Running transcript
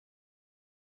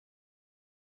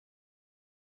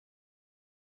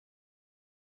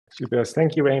Super.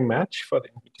 Thank you very much for the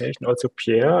invitation. Also,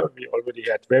 Pierre, we already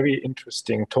had very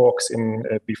interesting talks in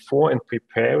before and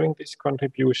preparing this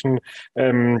contribution.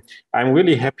 I'm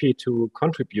really happy to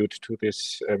contribute to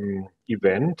this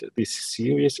event, this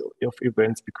series of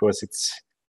events, because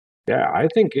I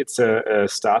think it's a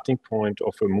starting point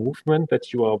of a movement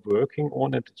that you are working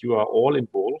on and that you are all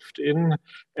involved in.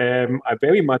 I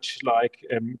very much like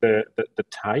the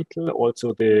title,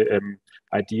 also the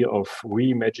idea of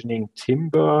reimagining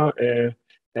timber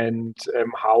and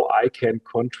how I can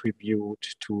contribute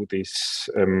to this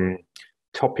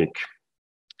topic.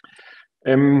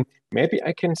 Maybe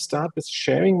I can start with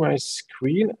sharing my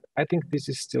screen. I think this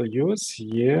is still yours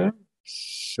here,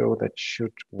 so that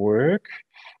should work.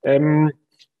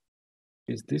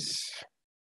 Is this,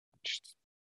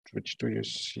 which do you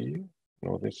see?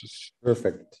 No, this is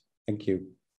perfect. Thank you.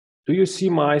 Do you see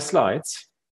my slides?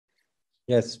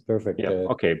 Yes, perfect. Yeah,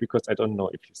 okay, because I don't know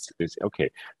if you see this.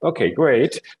 Okay,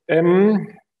 great. Give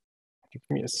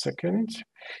me a second.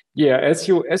 Yeah, as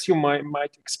you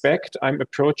might expect, I'm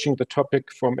approaching the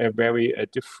topic from a very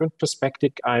different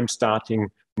perspective. I'm starting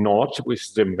not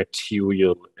with the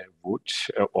material wood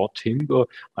or timber.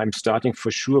 I'm starting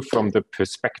for sure from the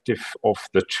perspective of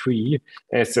the tree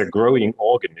as a growing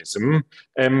organism.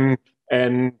 And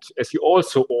as you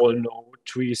also all know,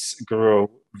 trees grow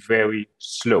very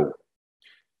slow.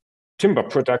 Timber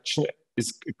production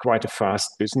is quite a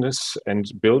fast business,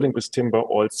 and building with timber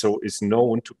also is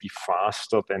known to be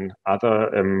faster than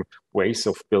other ways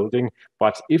of building.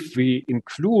 But if we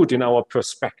include in our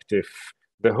perspective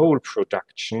the whole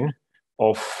production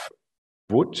of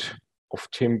wood, of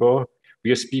timber, we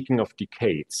are speaking of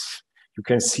decades. You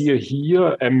can see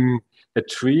here a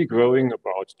tree growing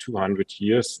about 200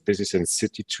 years. This is a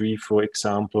city tree, for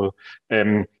example.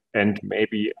 And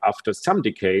maybe after some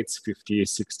decades, 50,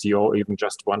 60, or even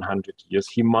just 100 years,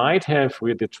 he might have,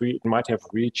 with the tree, it might have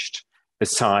reached a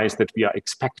size that we are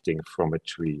expecting from a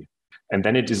tree. And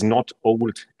then it is not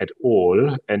old at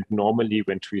all. And normally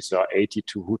when trees are 80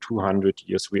 to 200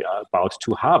 years, we are about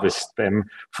to harvest them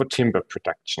for timber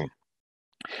production.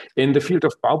 In the field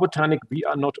of Baubotanic, we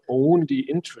are not only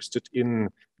interested in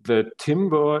the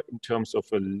timber in terms of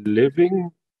a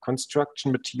living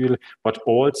construction material, but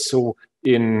also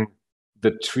in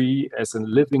the tree as a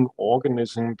living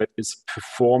organism that is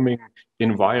performing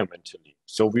environmentally.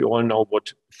 So we all know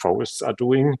what forests are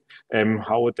doing,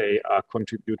 how they are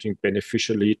contributing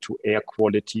beneficially to air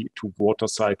quality, to water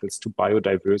cycles, to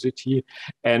biodiversity.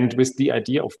 And with the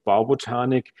idea of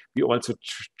Baubotanic, we also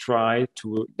try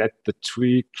to let the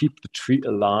tree, keep the tree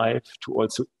alive, to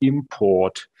also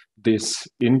import this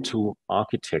into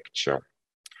architecture.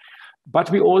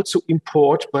 But we also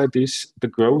import by this the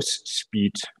growth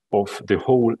speed of the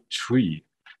whole tree.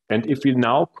 And if we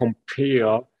now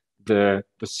compare the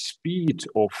speed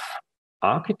of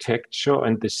architecture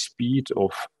and the speed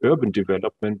of urban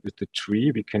development with the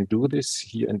tree, we can do this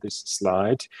here in this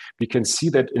slide. We can see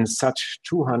that in such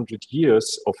 200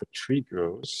 years of a tree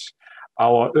growth,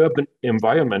 our urban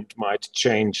environment might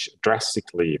change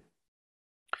drastically.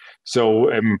 So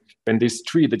when this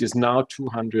tree that is now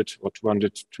 200 or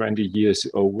 220 years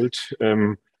old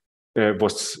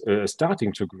was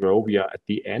starting to grow, we are at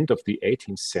the end of the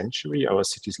 18th century. Our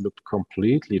cities looked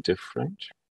completely different.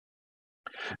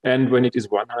 And when it is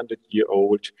 100-year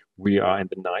old, we are in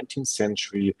the 19th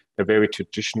century. A very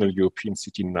traditional European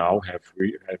city now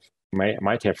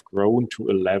might have grown to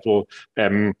a level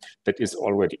that is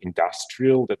already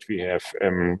industrial, that we have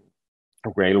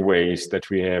railways, that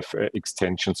we have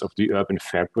extensions of the urban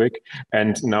fabric.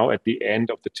 And now at the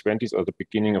end of the 20th or the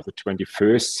beginning of the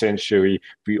 21st century,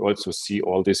 we also see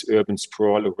all this urban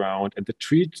sprawl around, and the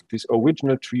tree, this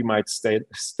original tree, might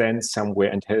stand somewhere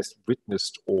and has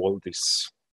witnessed all this.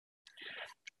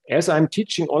 As I'm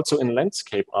teaching also in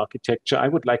landscape architecture, I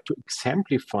would like to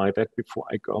exemplify that before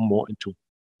I go more into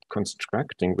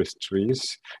constructing with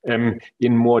trees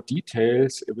in more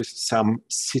details with some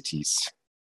cities.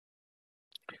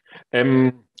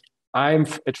 I'm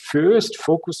at first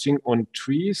focusing on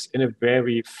trees in a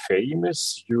very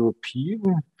famous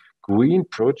European green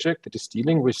project that is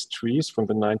dealing with trees from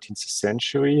the 19th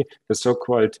century, the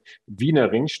so-called Wiener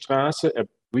Ringstraße, a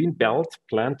green belt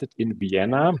planted in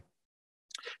Vienna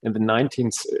in the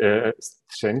 19th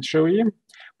century,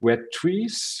 where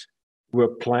trees were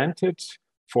planted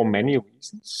for many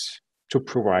reasons: to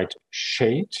provide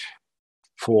shade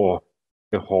for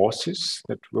the horses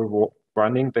that were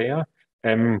running there.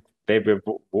 They were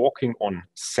walking on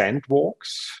sand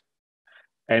walks,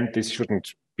 and this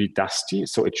shouldn't be dusty,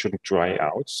 so it shouldn't dry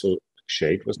out. So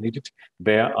shade was needed.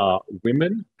 There are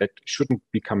women that shouldn't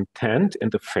become tanned in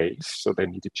the face, so they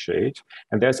needed shade.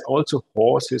 And there's also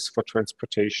horses for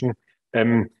transportation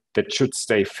that should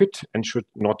stay fit and should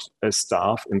not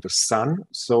starve in the sun,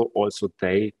 so also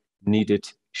they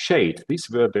needed shade. These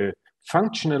were the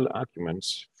functional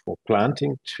arguments for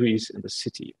planting trees in the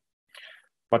city.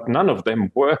 But none of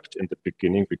them worked in the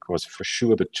beginning because for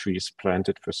sure the trees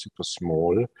planted were super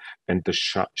small and the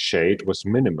shade was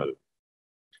minimal.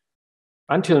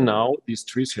 Until now, these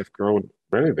trees have grown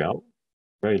very well,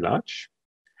 very large.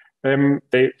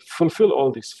 They fulfill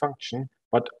all this function,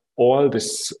 but all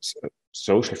this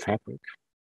social fabric,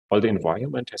 all the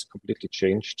environment has completely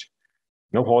changed.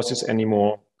 No horses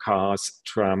anymore, cars,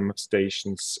 tram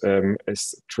stations,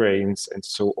 trains, and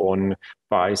so on,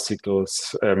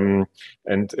 bicycles,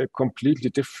 and completely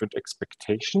different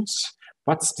expectations,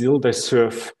 but still they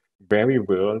serve very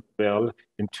well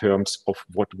in terms of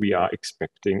what we are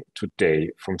expecting today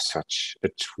from such a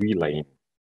tree lane.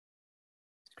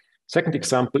 Second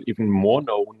example, even more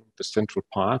known, the Central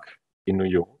Park in New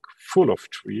York, full of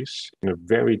trees in a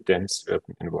very dense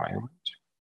urban environment.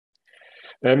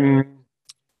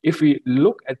 If we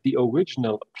look at the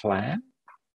original plan,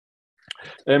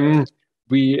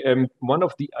 one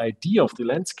of the idea of the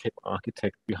landscape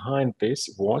architect behind this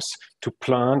was to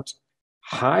plant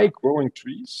high-growing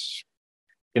trees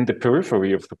in the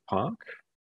periphery of the park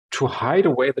to hide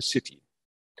away the city.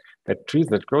 That trees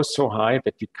that grow so high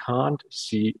that we can't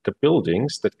see the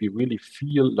buildings, that we really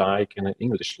feel like in an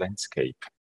English landscape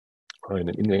or in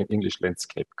an English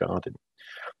landscape garden.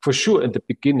 For sure, in the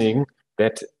beginning,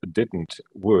 that didn't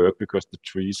work because the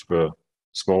trees were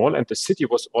small and the city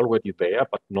was already there,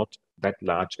 but not that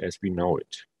large as we know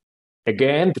it.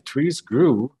 Again, the trees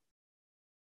grew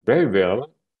very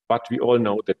well, but we all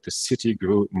know that the city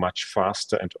grew much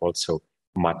faster and also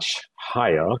much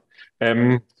higher.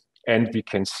 And we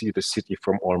can see the city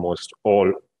from almost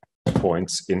all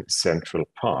points in Central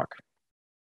Park.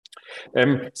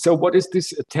 So what is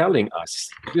this telling us?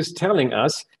 It is telling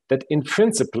us that in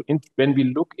principle, when we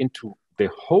look into the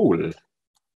whole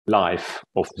life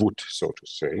of wood, so to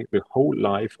say, the whole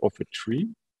life of a tree,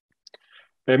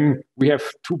 we have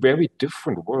two very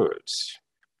different worlds.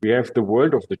 We have the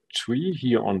world of the tree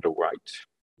here on the right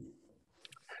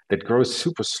that grows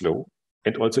super slow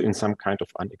and also in some kind of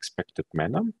unexpected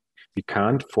manner. We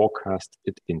can't forecast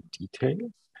it in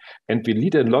detail, and we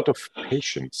need a lot of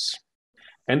patience.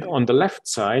 And on the left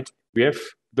side, we have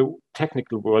the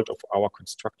technical world of our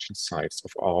construction sites,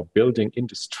 of our building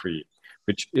industry,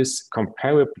 which is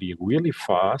comparably really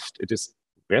fast. It is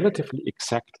relatively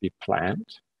exactly planned.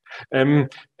 And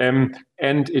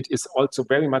it is also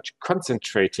very much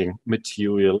concentrating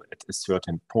material at a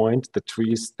certain point. The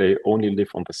trees, they only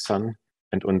live on the sun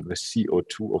and on the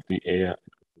CO2 of the air and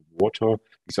the water.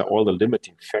 These are all the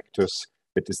limiting factors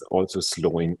that is also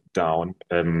slowing down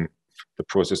the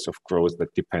process of growth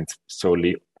that depends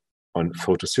solely on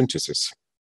photosynthesis.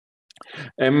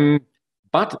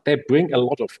 But they bring a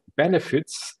lot of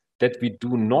benefits that we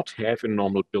do not have in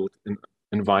normal built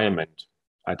environment.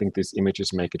 I think these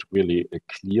images make it really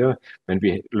clear. When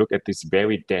we look at this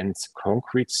very dense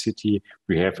concrete city,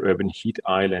 we have urban heat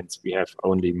islands, we have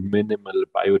only minimal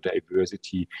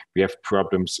biodiversity, we have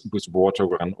problems with water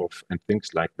runoff and things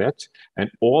like that.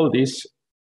 And all this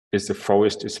is the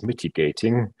forest is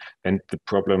mitigating, and the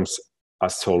problems are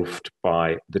solved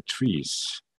by the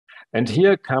trees. And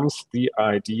here comes the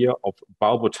idea of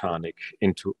BAUBOTANIK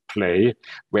into play,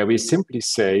 where we simply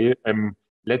say,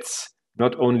 let's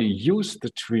not only use the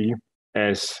tree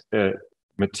as a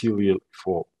material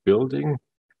for building,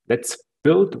 let's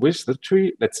build with the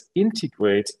tree, let's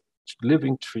integrate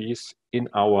living trees in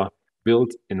our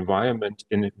built environment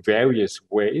in various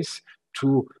ways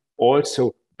to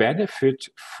also benefit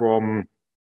from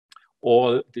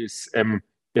all these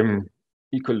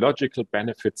ecological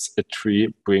benefits a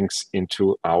tree brings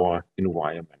into our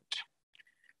environment.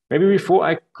 Maybe before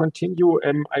I continue,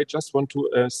 I just want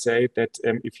to say that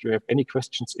if you have any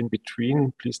questions in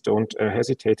between, please don't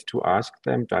hesitate to ask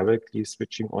them directly,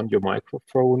 switching on your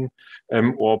microphone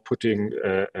or putting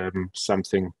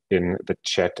something in the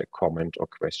chat, a comment or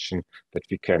question that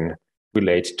we can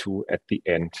relate to at the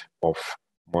end of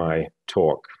my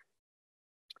talk.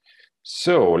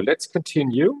 So let's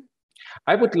continue.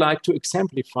 I would like to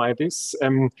exemplify this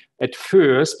at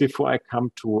first before I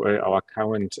come to our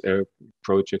current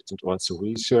projects and also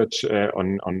research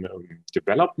on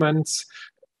developments.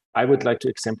 I would like to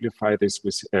exemplify this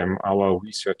with our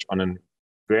research on a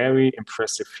very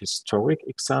impressive historic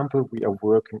example we are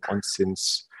working on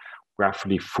since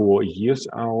roughly 4 years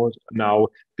now.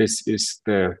 This is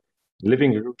the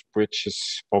living root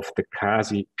bridges of the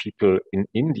Khasi people in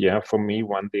India, for me,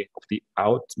 one of the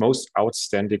most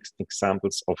outstanding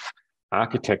examples of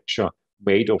architecture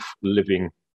made of living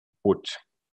wood.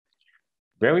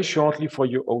 Very shortly for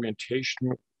your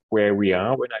orientation, where we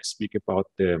are when I speak about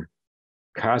the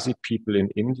Khasi people in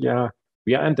India,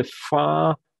 we are in the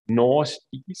far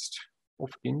northeast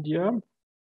of India,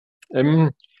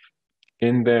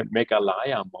 in the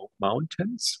Meghalaya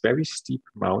mountains, very steep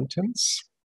mountains,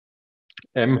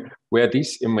 where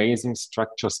these amazing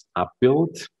structures are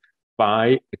built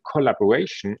by a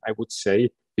collaboration, I would say,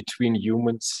 between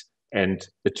humans and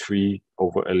the tree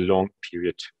over a long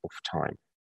period of time.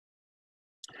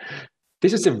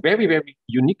 This is a very, very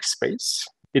unique space.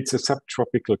 It's a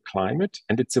subtropical climate,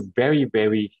 and it's a very,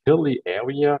 very hilly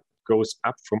area. Goes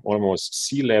up from almost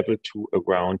sea level to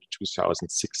around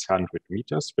 2,600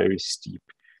 meters, very steep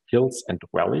hills and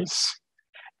valleys.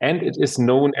 And it is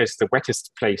known as the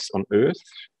wettest place on Earth.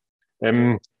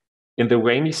 In the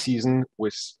rainy season,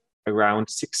 with around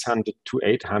 600 to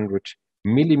 800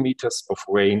 millimeters of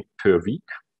rain per week.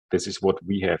 This is what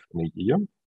we have in a year.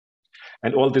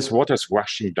 And all this water is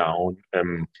rushing down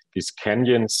these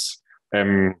canyons,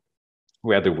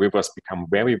 where the rivers become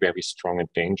very, very strong and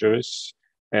dangerous.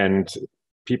 And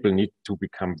people need to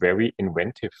become very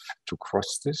inventive to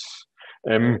cross this,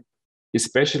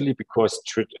 especially because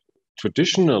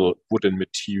traditional wooden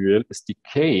material is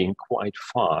decaying quite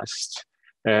fast,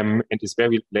 and is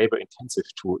very labor intensive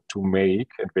to make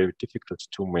and very difficult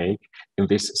to make in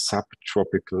this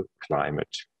subtropical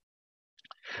climate.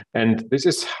 And this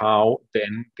is how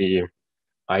then the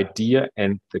idea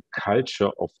and the culture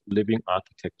of living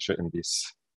architecture in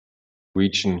this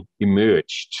region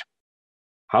emerged.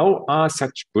 How are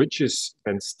such bridges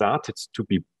then started to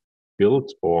be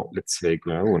built, or let's say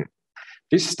grown?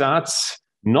 This starts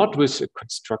not with a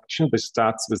construction, this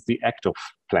starts with the act of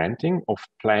planting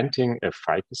a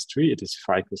ficus tree. It is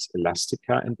Ficus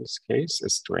elastica in this case, a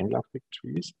strangler fig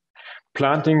trees.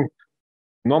 Planting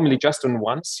normally just on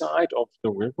one side of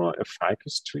the river, a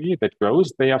ficus tree that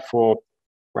grows there for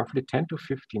roughly 10 to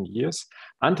 15 years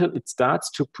until it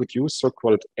starts to produce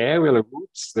so-called aerial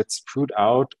roots that sprout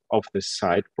out of the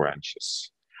side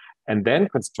branches. And then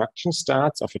construction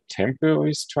starts of a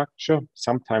temporary structure,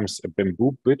 sometimes a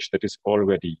bamboo bridge that is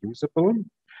already usable,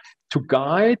 to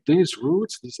guide these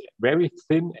roots, these very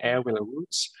thin aerial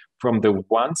roots, from the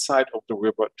one side of the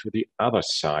river to the other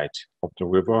side of the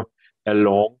river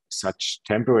along such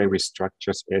temporary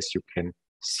structures as you can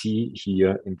see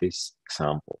here in this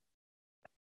example.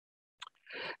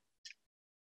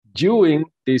 During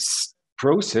this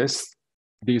process,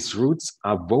 these roots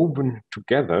are woven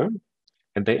together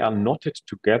and they are knotted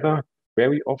together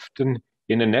very often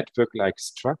in a network-like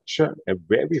structure, a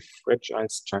very fragile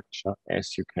structure,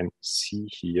 as you can see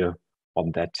here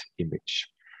on that image.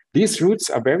 These roots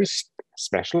are very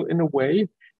special in a way.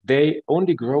 They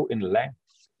only grow in length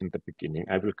in the beginning.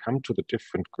 I will come to the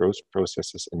different growth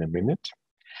processes in a minute.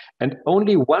 And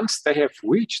only once they have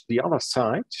reached the other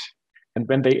side, and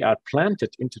when they are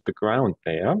planted into the ground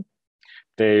there,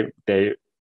 they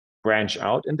branch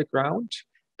out in the ground,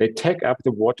 they take up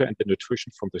the water and the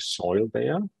nutrition from the soil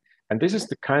there. And this is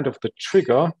the kind of the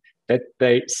trigger that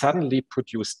they suddenly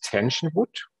produce tension wood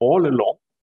all along.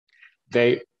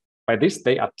 By this,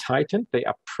 they are tightened, they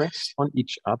are pressed on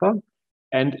each other,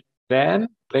 and then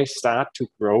they start to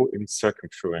grow in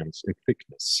circumference, in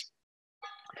thickness.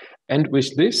 And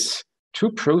with this,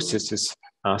 two processes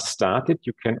are started.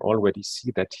 You can already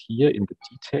see that here in the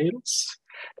details.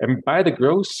 And by the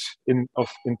growth in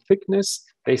thickness,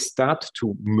 they start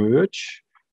to merge.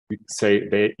 We say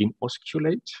they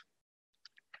inosculate.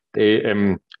 They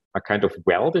are kind of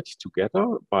welded together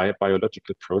by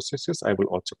biological processes. I will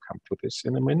also come to this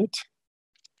in a minute.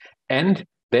 And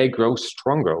they grow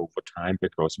stronger over time by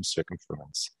growth in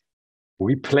circumference.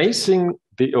 Replacing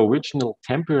the original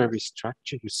temporary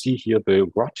structure, you see here the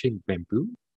rotting bamboo.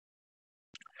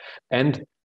 And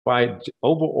by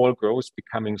overall growth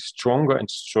becoming stronger and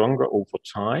stronger over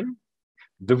time,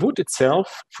 the wood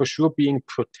itself for sure being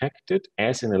protected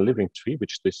as in a living tree,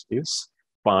 which this is,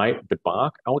 by the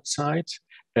bark outside,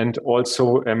 and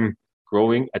also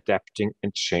growing, adapting,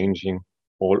 and changing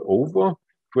all over,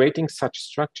 creating such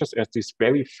structures as this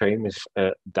very famous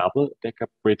double-decker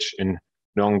bridge in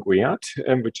Nongriat,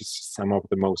 which is some of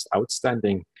the most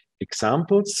outstanding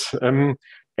examples,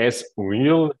 as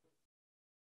real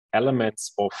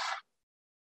elements of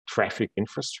traffic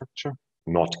infrastructure,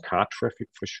 not car traffic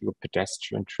for sure,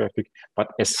 pedestrian traffic, but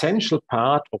essential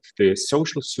part of the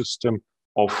social system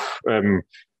of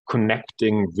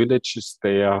connecting villages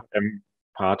there,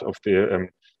 part of the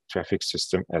traffic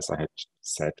system, as I had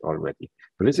said already.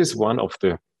 So this is one of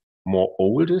the more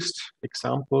oldest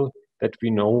example that we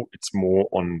know. It's more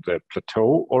on the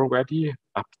plateau already,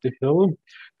 up the hill,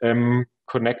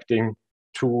 connecting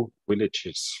two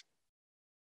villages.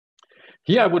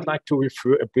 Here I would like to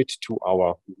refer a bit to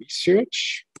our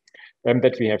research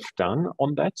that we have done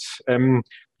on that.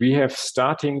 We have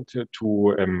starting to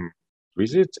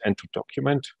visit and to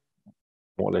document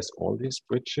more or less all these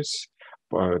bridges.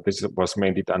 This was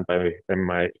mainly done by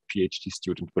my PhD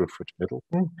student, Wilfred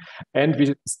Middleton. And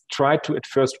we tried to at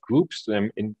first group them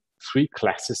in 3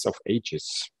 classes of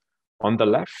ages. On the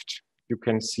left, you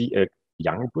can see a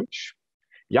young bridge.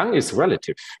 Young is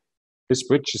relative. This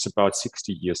bridge is about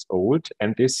 60 years old,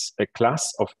 and this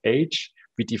class of age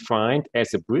we defined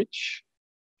as a bridge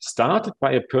started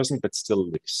by a person that still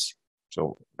lives.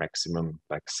 So maximum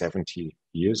like 70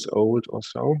 years old or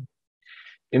so.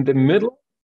 In the middle,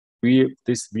 we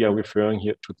are referring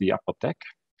here to the upper deck.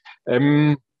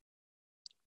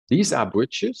 These are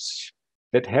bridges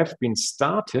that have been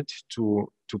started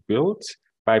to build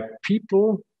by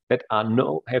people that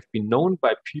have been known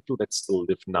by people that still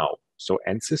live now. So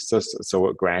ancestors,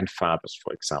 so grandfathers,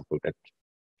 for example, that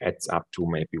adds up to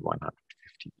maybe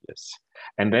 150 years.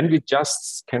 And then we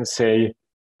just can say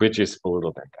bridge is older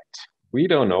than that. We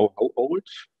don't know how old.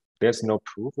 There's no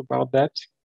proof about that.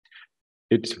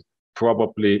 It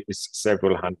probably is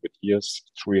several hundred years,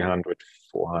 300,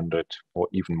 400, or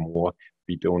even more.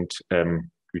 We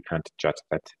can't judge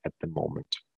that at the moment.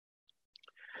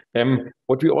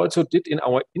 What we also did in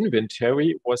our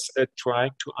inventory was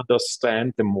trying to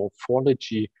understand the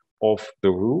morphology of the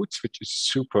roots, which is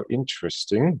super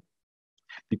interesting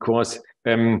because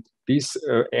these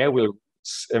aerial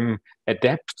roots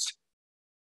adapt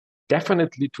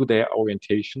definitely to their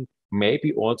orientation,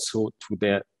 maybe also to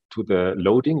the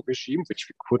loading regime, which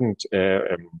we couldn't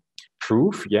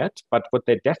prove yet. But what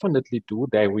they definitely do,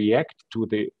 they react to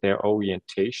their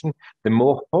orientation. The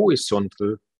more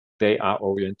horizontal they are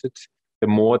oriented, the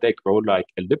more they grow like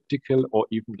elliptical or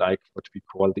even like what we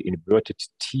call the inverted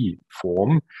T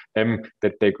form,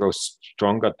 that they grow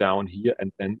stronger down here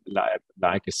and then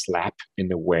like a slab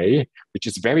in a way, which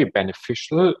is very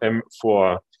beneficial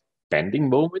for bending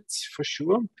moments for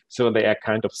sure. So they are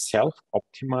kind of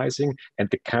self-optimizing, and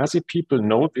the Kasi people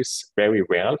know this very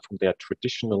well from their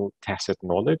traditional tacit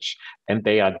knowledge, and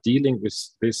they are dealing with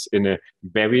this in a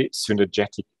very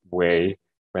synergetic way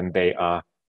when they are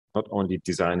not only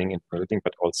designing and building,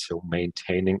 but also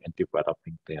maintaining and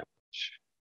developing their bridge.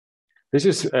 This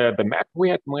is the map we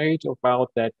had made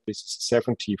about that. This is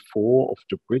 74 of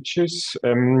the bridges.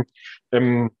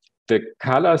 The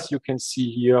colors you can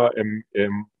see here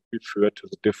refer to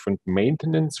the different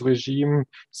maintenance regime.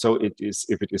 So it is,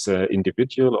 if it is an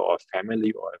individual or a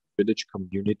family or a village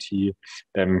community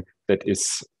that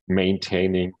is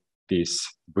maintaining these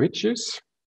bridges,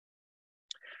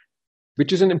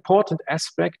 which is an important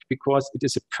aspect because it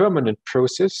is a permanent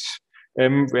process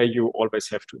where you always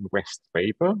have to invest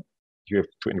labor, you have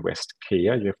to invest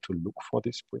care, you have to look for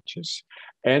these bridges.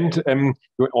 And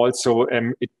you also,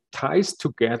 it ties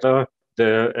together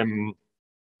the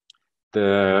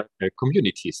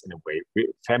communities in a way,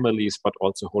 families, but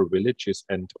also whole villages,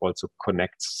 and also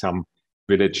connects some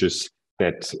villages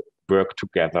that work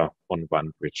together on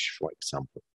one bridge, for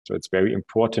example. So it's very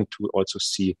important to also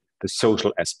see the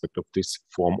social aspect of this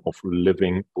form of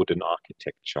living wooden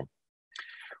architecture.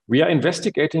 We are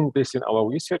investigating this in our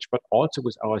research, but also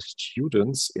with our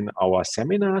students in our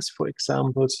seminars, for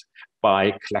example,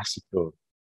 by classical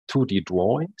 2D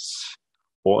drawings,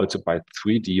 or also by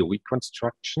 3D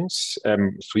reconstructions,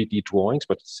 3D drawings,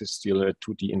 but this is still a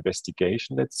 2D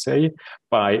investigation, let's say,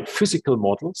 by physical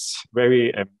models,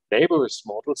 very laborious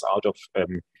models out of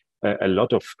a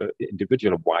lot of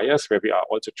individual wires, where we are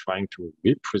also trying to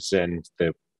represent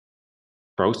the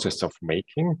process of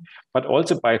making, but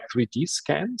also by 3D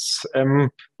scans,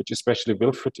 which especially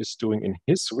Wilfred is doing in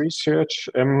his research.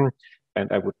 And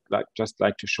I would just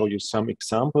like to show you some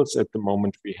examples. At the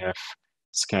moment, we have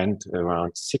scanned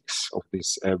around 6 of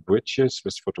these bridges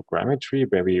with photogrammetry,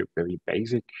 very, very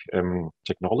basic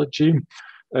technology,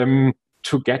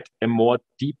 to get a more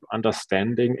deep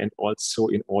understanding, and also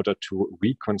in order to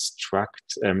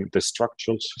reconstruct the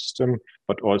structural system,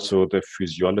 but also the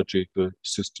physiological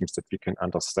systems, that we can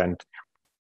understand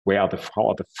how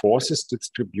are the forces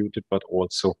distributed, but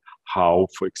also how,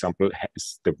 for example,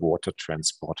 is the water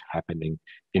transport happening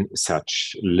in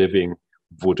such living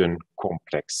wooden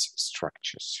complex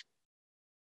structures.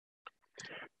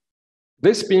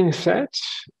 This being said,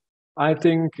 I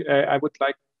think I would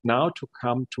like now to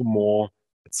come to more,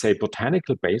 let's say,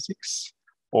 botanical basics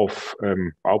of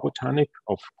baubotanik,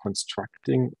 of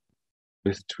constructing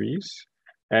with trees.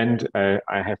 And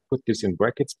I have put this in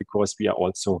brackets because we are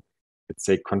also, let's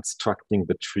say, constructing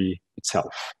the tree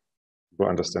itself. We'll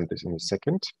understand this in a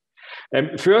second.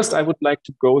 First, I would like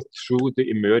to go through the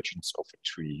emergence of a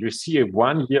tree. You see a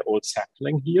 1-year-old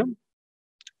sapling here.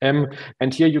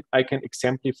 And here I can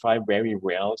exemplify very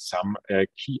well some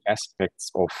key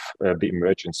aspects of the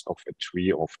emergence of a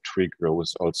tree, of tree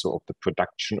growth, also of the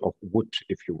production of wood,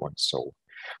 if you want so.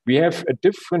 We have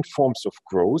different forms of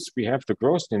growth. We have the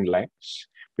growth in length,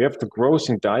 we have the growth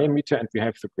in diameter, and we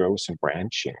have the growth in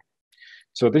branching.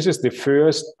 So this is the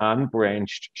first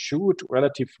unbranched shoot,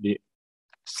 relatively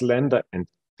slender and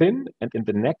thin, and in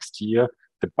the next year,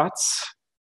 the buds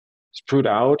sprout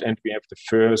out, and we have the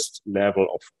first level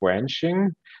of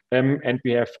branching, and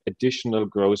we have additional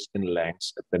growth in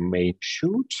length at the main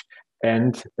shoot,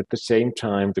 and at the same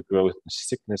time, the growth in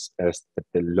thickness as at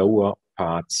the lower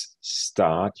parts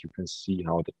start. You can see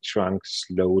how the trunk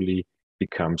slowly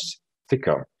becomes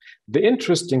thicker. The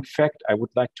interesting fact I would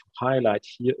like to highlight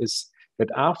here is that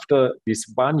after this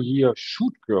 1 year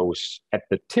shoot growth at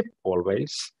the tip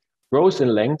always, growth in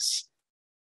length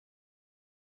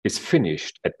is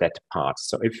finished at that part.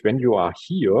 So when you are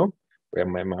here, where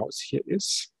my mouse here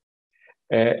is,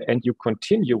 and you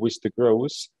continue with the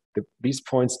growth, these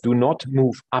points do not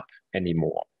move up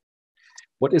anymore.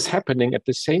 What is happening at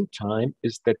the same time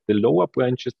is that the lower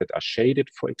branches that are shaded,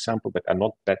 for example, that are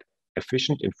not that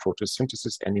efficient in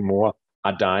photosynthesis anymore,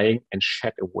 are dying and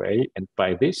shed away. And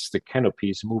by this, the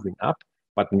canopy is moving up,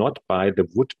 but not by the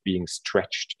wood being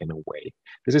stretched in a way.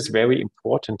 This is very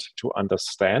important to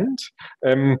understand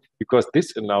because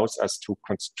this allows us to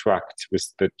construct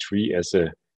with the tree as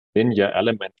a linear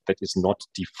element that is not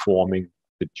deforming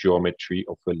the geometry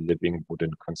of a living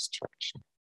wooden construction.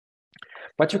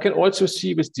 But you can also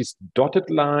see with these dotted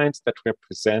lines that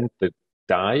represent the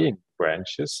dying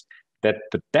branches that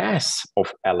the death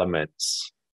of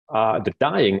elements, the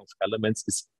dying of elements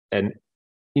is an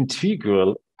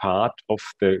integral part of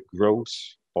the growth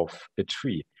of a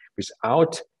tree.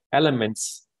 Without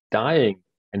elements dying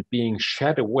and being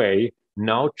shed away,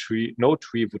 no tree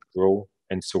would grow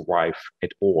and survive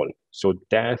at all. So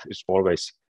death is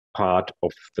always part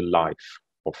of the life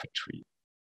of a tree.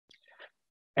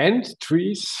 And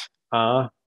trees are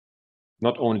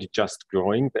not only just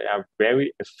growing, they are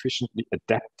very efficiently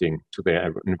adapting to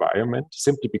their environment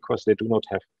simply because they do not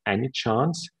have any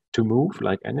chance to move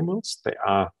like animals. They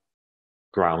are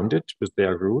grounded with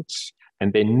their roots,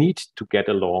 and they need to get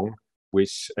along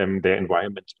with their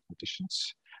environmental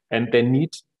conditions. And they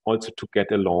need also to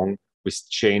get along with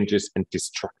changes and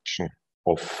destruction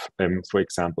of, for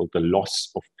example, the loss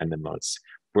of animals,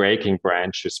 breaking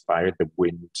branches by the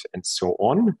wind, and so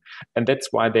on. And that's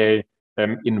why they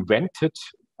invented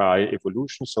by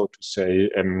evolution, so to say,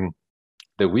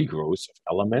 the regrowth of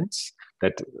elements.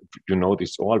 That you know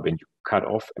this all, when you cut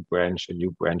off a branch, a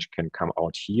new branch can come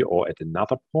out here or at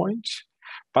another point.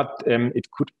 But it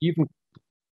could even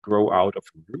grow out of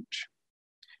a root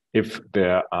if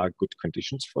there are good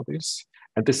conditions for this.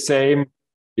 And the same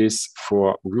is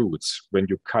for roots. When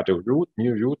you cut a root,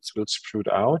 new roots will sprout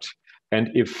out. And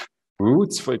if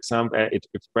roots, for example,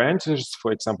 if branches,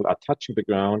 for example, are touching the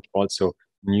ground, also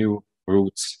new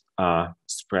roots are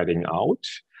spreading out.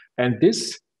 And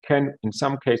this can, in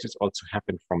some cases, also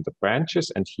happen from the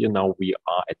branches. And here now we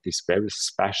are at this very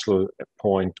special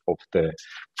point of the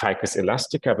ficus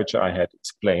elastica, which I had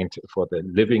explained for the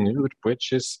living root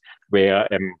bridges, where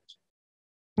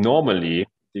normally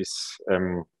these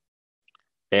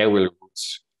aerial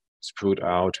roots sprout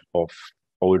out of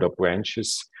older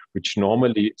branches, which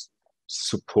normally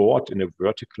support in a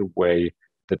vertical way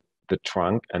the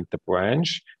trunk and the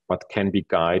branch, but can be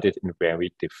guided in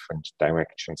very different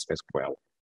directions as well.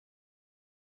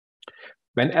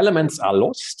 When elements are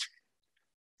lost,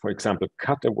 for example,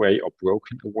 cut away or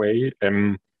broken away,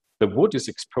 the wood is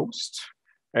exposed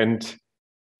and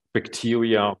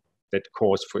bacteria that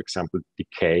cause, for example,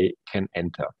 decay can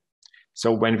enter.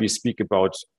 So when we speak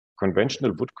about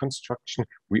conventional wood construction,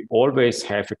 we always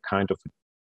have a kind of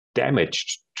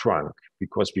damaged trunk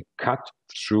because we cut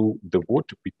through the wood,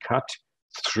 we cut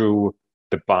through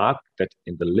the bark that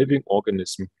in the living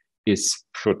organism is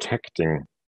protecting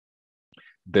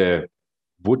the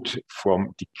wood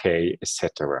from decay,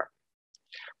 etc.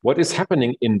 What is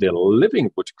happening in the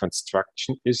living wood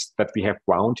construction is that we have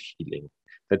wound healing,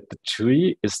 that the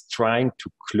tree is trying to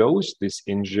close this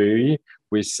injury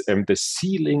with the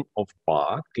sealing of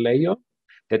bark layer,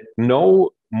 that no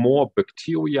more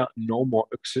bacteria, no more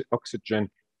oxygen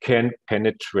can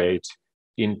penetrate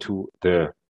into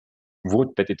the wood,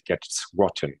 that it gets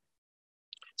rotten.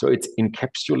 So it's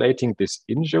encapsulating this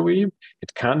injury.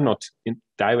 It cannot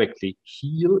directly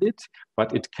heal it,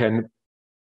 but it can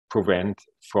prevent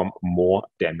from more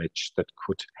damage that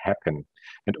could happen.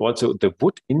 And also the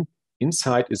wood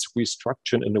inside is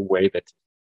restructured in a way that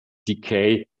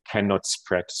decay cannot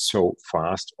spread so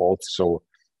fast. Also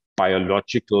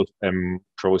biological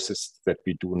process that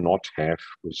we do not have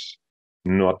with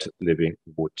not living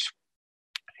wood.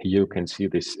 Here you can see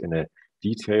this in a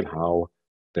detail, how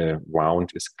the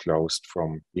wound is closed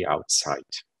from the outside.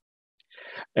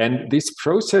 And this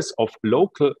process of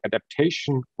local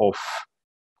adaptation of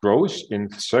growth in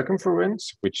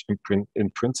circumference, which in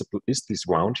principle is this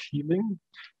wound healing.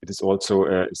 It is also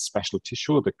a special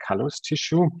tissue, the callus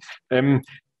tissue,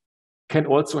 can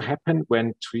also happen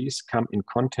when trees come in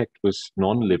contact with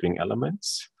non-living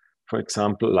elements. For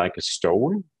example, like a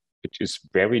stone, which is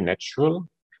very natural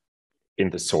in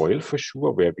the soil for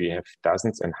sure, where we have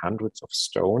dozens and hundreds of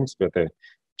stones where the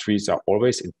trees are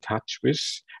always in touch with.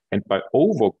 And by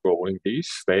overgrowing these,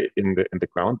 they in the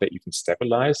ground, they even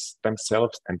stabilize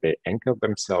themselves and they anchor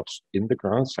themselves in the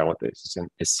ground. So this is an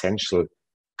essential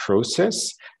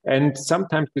process. And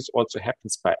sometimes this also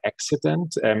happens by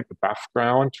accident above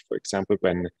ground. For example,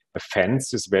 when a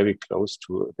fence is very close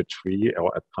to the tree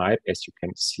or a pipe, as you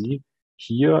can see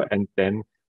here, and then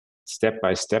step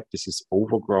by step, this is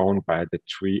overgrown by the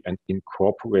tree and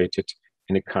incorporated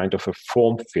in a kind of a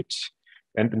form fit.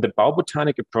 And in the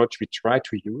Baubotanic approach, we try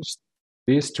to use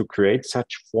this to create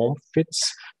such form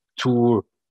fits to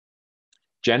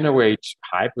generate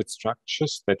hybrid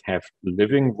structures that have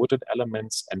living wooded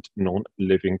elements and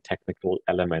non-living technical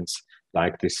elements,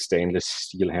 like this stainless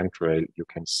steel handrail you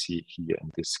can see here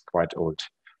in this quite old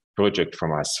project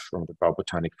from us, from the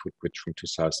Baubotanic footbridge from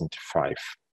 2005.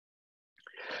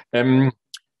 And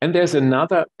there's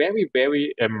another very,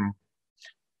 very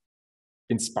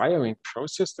inspiring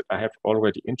process that I have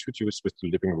already introduced with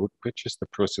the living root bridges, the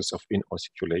process of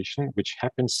inosculation, which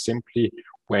happens simply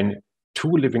when two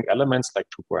living elements like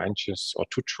two branches or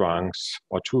two trunks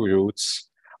or two roots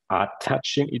are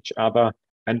touching each other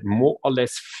and more or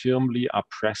less firmly are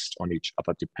pressed on each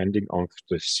other, depending on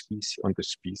the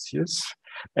species.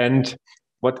 And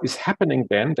what is happening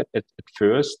then, that at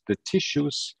first the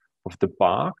tissues of the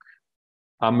bark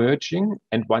are merging,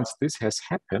 and once this has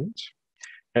happened,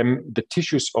 the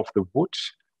tissues of the wood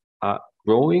are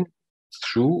growing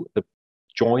through the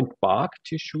joint bark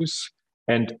tissues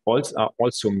and are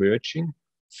also merging,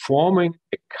 forming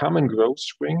a common growth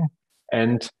ring,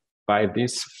 and by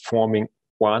this forming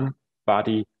one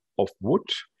body of wood,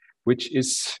 which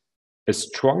is a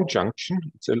strong junction.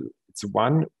 It's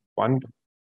one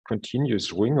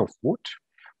continuous ring of wood,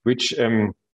 which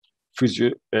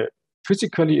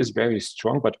physically is very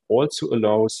strong, but also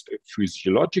allows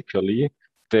physiologically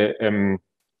the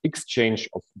exchange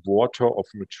of water, of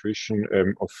nutrition,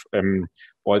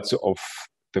 also of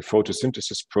the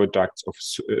photosynthesis products of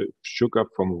sugar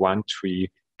from one tree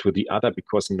to the other,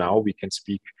 because now we can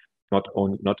speak not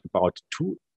about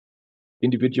two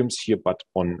individuums here, but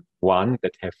on one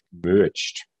that have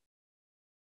merged.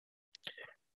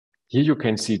 Here you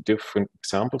can see different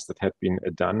examples that have been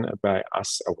done by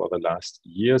us over the last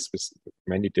years with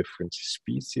many different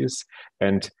species.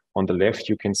 And on the left,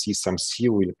 you can see some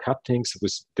serial cuttings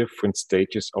with different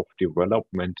stages of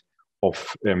development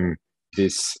of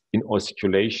this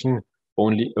inosculation,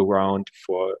 only around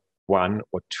for 1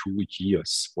 or 2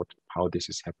 years, how this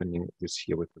is happening this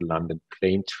year with the London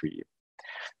plane tree.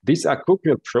 These are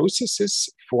crucial processes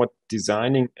for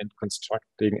designing and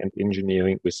constructing and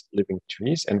engineering with living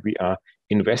trees, and we are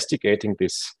investigating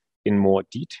this in more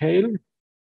detail.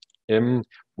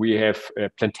 We have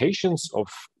plantations of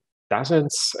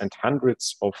dozens and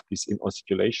hundreds of these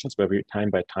inosculations where we time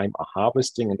by time are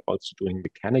harvesting and also doing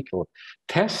mechanical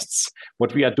tests.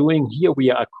 What we are doing here,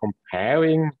 we are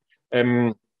comparing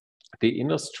the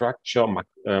inner structure on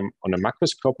a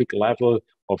macroscopic level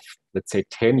of, let's say,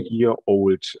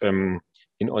 10-year-old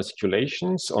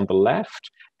inosculations on the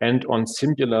left and on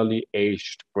singularly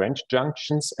aged branch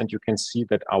junctions. And you can see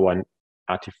that our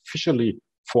artificially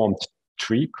formed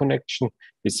tree connection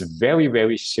is very,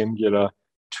 very similar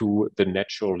to the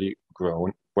naturally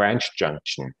grown branch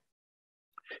junction.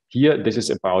 Here, this is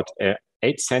about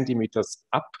 8 centimeters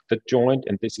up the joint,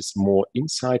 and this is more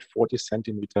inside, 40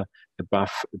 centimeter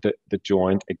above the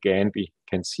joint. Again, we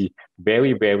can see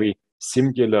very, very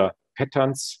similar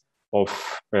patterns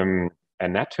of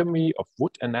anatomy, of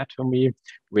wood anatomy,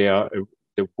 where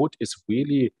the wood is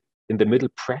really in the middle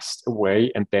pressed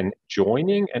away and then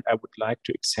joining. And I would like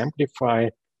to exemplify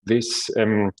this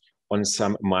on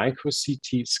some micro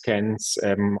CT scans.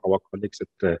 Our colleagues at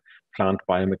the plant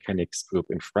biomechanics group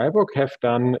in Freiburg have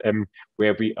done,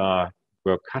 where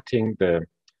we're cutting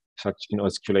such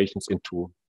inosculations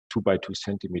into 2 by 2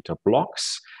 centimeter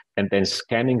blocks and then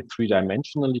scanning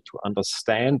 3-dimensionally to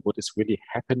understand what is really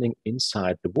happening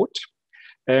inside the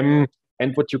wood.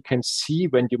 And what you can see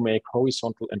when you make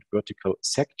horizontal and vertical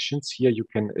sections here, you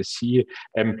can see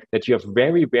that you have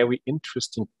very, very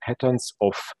interesting patterns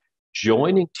of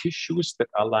joining tissues that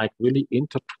are like really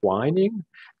intertwining.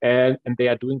 And they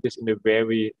are doing this in a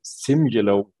very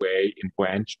similar way in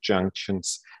branch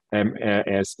junctions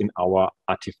as in our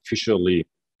artificially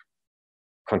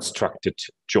constructed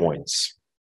joints.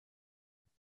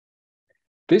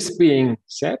 This being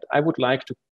said, I would like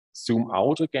to zoom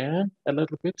out again a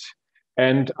little bit.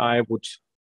 And I would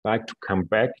like to come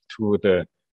back to the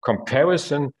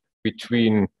comparison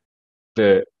between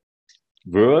the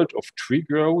world of tree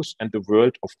growth and the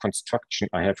world of construction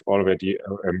I have already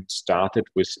started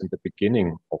with in the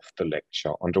beginning of the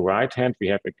lecture. On the right hand, we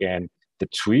have again the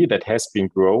tree that has been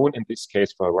grown, in this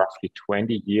case for roughly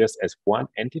 20 years, as one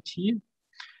entity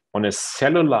on a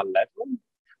cellular level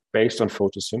based on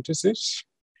photosynthesis.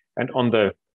 And on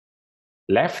the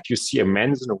left, you see a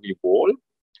masonry wall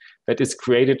that is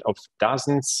created of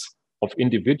dozens of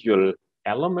individual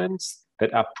elements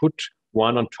that are put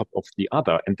one on top of the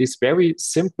other. And this very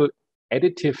simple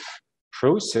additive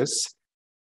process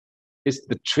is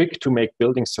the trick to make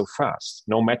buildings so fast,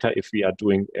 no matter if we are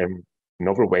doing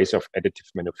novel ways of additive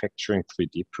manufacturing,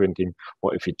 3D printing,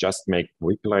 or if we just make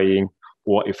bricklaying,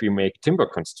 or if we make timber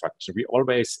construction. We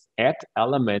always add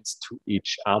elements to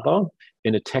each other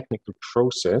in a technical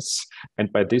process.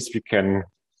 And by this, we can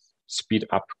speed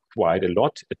up quite a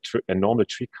lot. A normal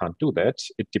tree can't do that.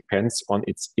 It depends on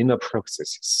its inner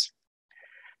processes.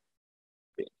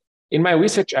 In my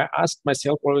research, I asked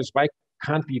myself always, why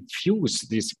can't we fuse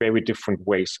these very different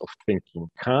ways of thinking?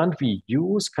 Can't we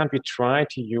try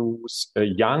to use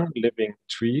young living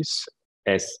trees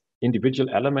as individual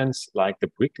elements, like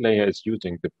the bricklayer is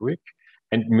using the brick,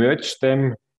 and merge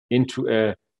them into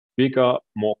a bigger,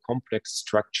 more complex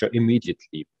structure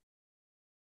immediately?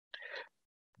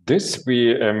 This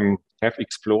we have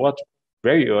explored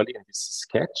very early in this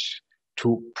sketch,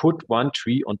 to put one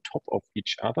tree on top of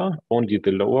each other, only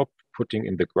the lower putting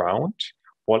in the ground,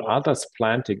 all others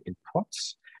planting in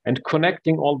pots, and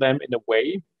connecting all them in a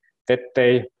way that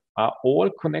they are all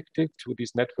connected to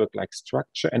this network-like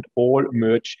structure and all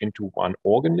merge into one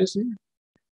organism,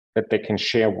 that they can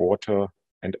share water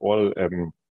and all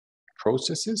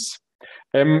processes.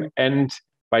 And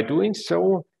by doing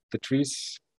so, the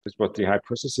trees, this was the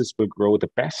hypothesis, will grow the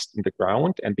best in the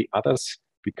ground and the others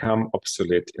become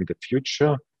obsolete in the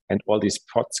future. And all these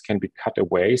pots can be cut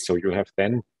away. So you have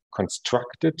then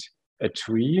constructed a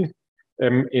tree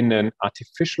in an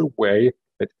artificial way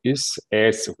that is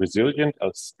as resilient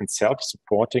and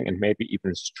self-supporting and maybe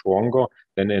even stronger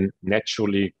than a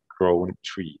naturally grown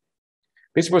tree.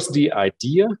 This was the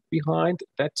idea behind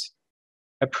that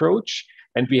approach.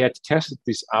 And we had tested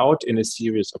this out in a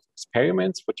series of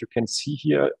experiments. What you can see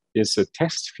here is a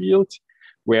test field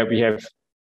where we have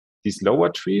these lower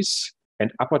trees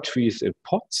and upper trees in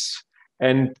pots.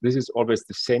 And this is always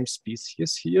the same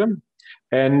species here.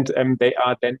 And they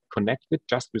are then connected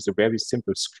just with a very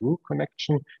simple screw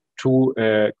connection to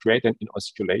create an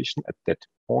inosculation at that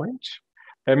point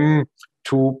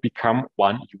to become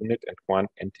one unit and one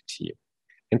entity.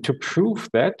 And to prove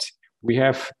that, we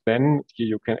have then, here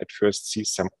you can at first see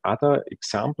some other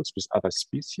examples with other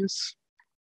species.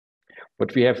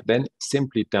 What we have then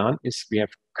simply done is we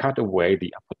have cut away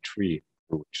the upper tree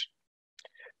root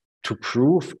to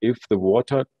prove if the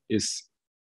water is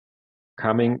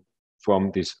coming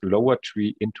from this lower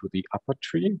tree into the upper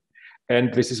tree.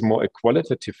 And this is more a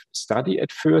qualitative study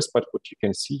at first, but what you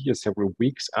can see here several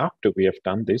weeks after we have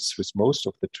done this with most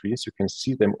of the trees, you can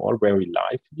see them all very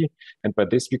lively. And by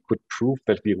this, we could prove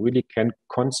that we really can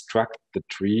construct the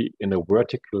tree in a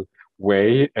vertical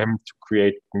way to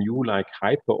create new like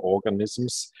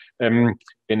hyperorganisms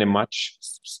in a much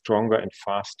stronger and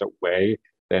faster way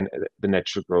than the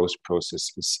natural growth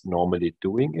process is normally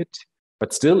doing it.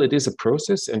 But still, it is a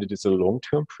process, and it is a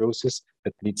long-term process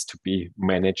that needs to be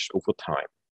managed over time.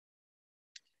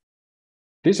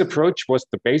 This approach was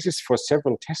the basis for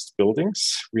several test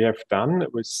buildings we have done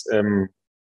with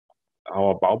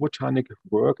our BAUBOTANIK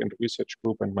work and research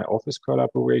group and my office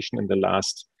collaboration in the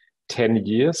last 10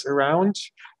 years around.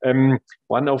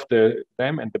 One of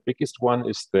them, and the biggest one,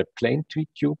 is the plane tree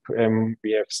cube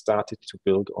we have started to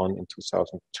build on in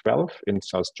 2012 in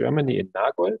South Germany in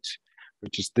Nagold,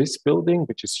 which is this building,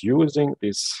 which is using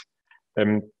this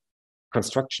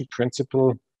construction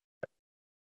principle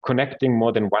connecting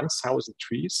more than 1,000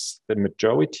 trees, the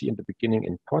majority in the beginning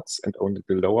in pots and only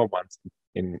the lower ones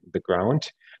in the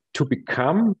ground, to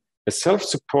become a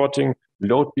self-supporting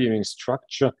load-bearing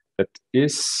structure that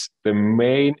is the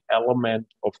main element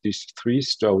of this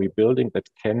 3-story building that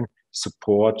can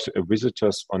support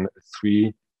visitors on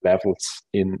 3 levels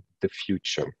in the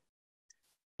future.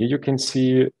 Here you can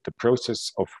see the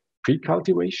process of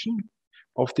pre-cultivation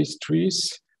of these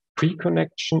trees,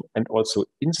 pre-connection, and also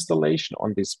installation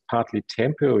on this partly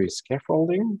temporary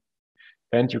scaffolding.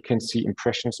 And you can see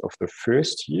impressions of the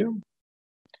first year.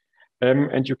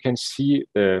 And you can see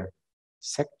the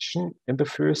section in the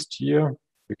first year.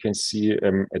 You can see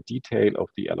a detail of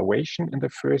the elevation in the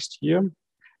first year.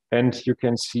 And you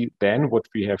can see then what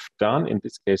we have done. In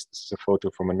this case, this is a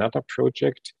photo from another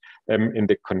project, in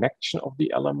the connection of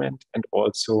the element and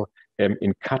also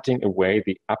in cutting away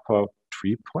the upper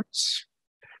tree pots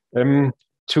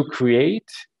to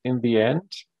create, in the end,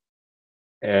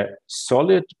 a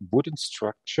solid wooden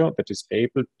structure that is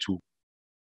able to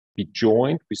be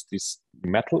joined with these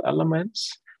metal elements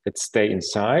that stay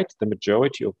inside. The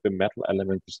majority of the metal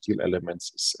element, the steel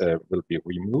elements, will be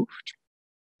removed.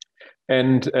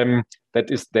 And that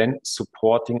is then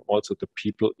supporting also the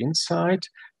people inside.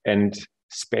 And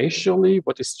spatially,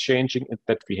 what is changing is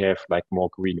that we have like more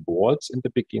green walls in the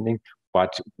beginning,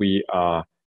 but we are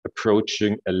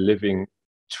approaching a living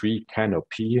tree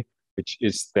canopy, which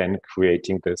is then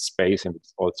creating the space and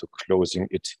it's also closing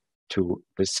it to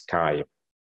the sky.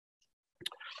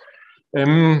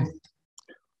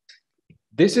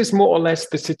 This is more or less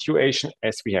the situation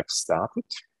as we have started.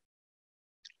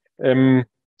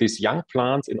 These young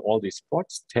plants in all these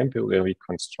pots, temporary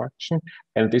construction,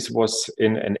 and this was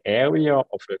in an area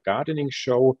of a gardening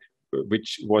show,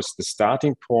 which was the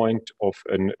starting point of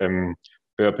an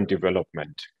urban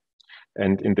development.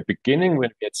 And in the beginning, when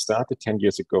we had started 10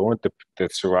 years ago, the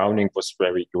surrounding was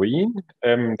very green.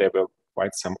 There were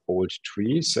quite some old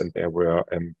trees and there were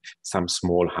some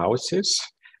small houses.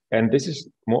 And this is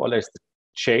more or less the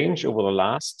change over the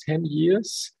last 10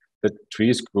 years. The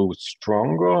trees grew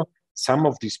stronger. Some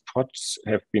of these pots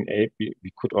have been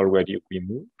we could already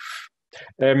remove.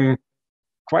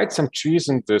 Quite some trees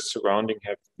in the surrounding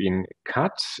have been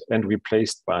cut and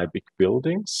replaced by big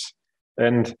buildings.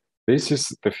 And this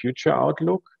is the future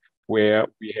outlook, where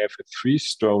we have a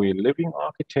 3-story living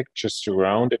architecture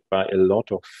surrounded by a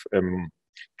lot of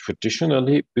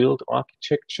traditionally built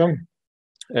architecture,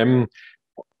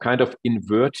 kind of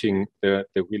inverting the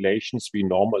relations we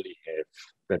normally have,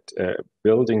 that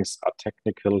buildings are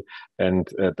technical and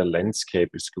the landscape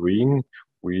is green.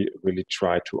 We really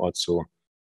try to also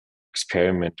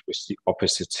experiment with the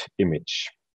opposite image.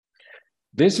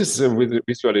 This is a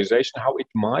visualization how it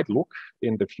might look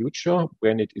in the future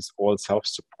when it is all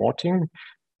self-supporting.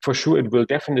 For sure, it will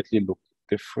definitely look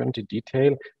different in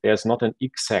detail. There's not an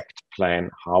exact plan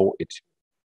how it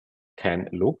can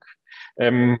look.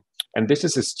 And this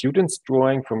is a student's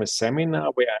drawing from a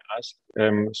seminar where I asked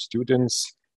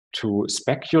students to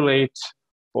speculate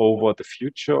over the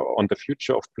future, on the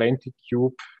future of Plenty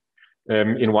Cube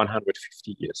in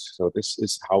 150 years. So this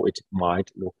is how it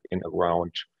might look in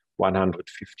around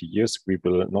 150 years. We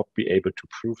will not be able to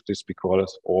prove this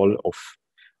because all of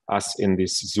us in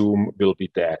this Zoom will be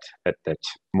dead at that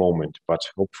moment, but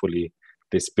hopefully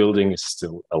this building is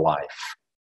still alive.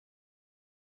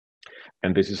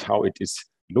 And this is how it is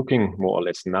looking more or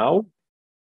less now.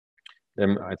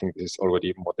 I think this is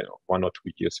already more than 1 or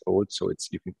 2 years old, so it's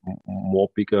even more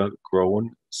bigger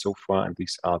grown so far. And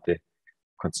these are the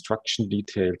construction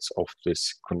details of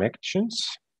these connections.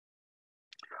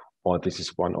 Or this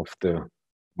is one of the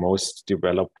most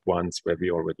developed ones where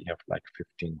we already have like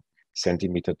 15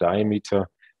 centimeter diameter.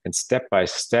 And step by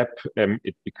step,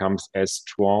 it becomes as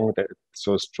strong,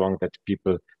 so strong that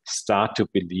people start to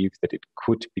believe that it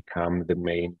could become the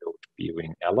main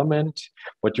load-bearing element.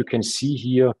 What you can see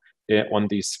here on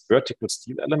these vertical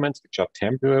steel elements, which are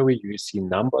temporary, you see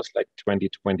numbers like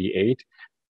 2028,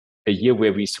 a year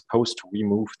where we're supposed to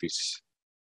remove these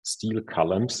steel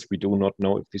columns. We do not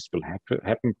know if this will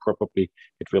happen. Probably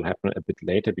it will happen a bit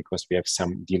later because we have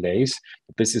some delays.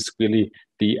 But this is really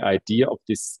the idea of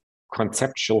this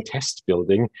conceptual test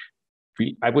building.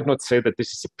 I would not say that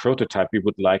this is a prototype we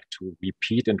would like to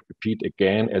repeat and repeat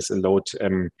again as a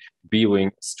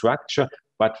load-bearing structure,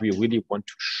 but we really want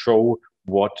to show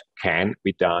what can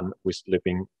be done with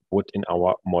living wood in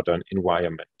our modern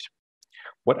environment.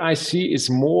 What I see is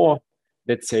more,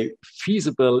 let's say,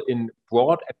 feasible in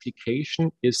broad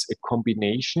application is a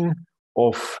combination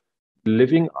of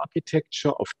living architecture,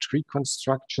 of tree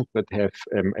constructions that have,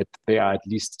 they are at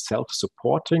least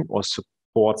self-supporting or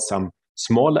support some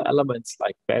smaller elements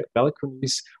like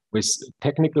balconies with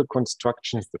technical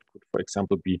constructions that could, for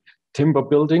example, be timber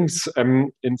buildings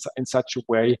in such a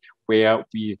way where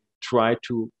we try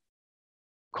to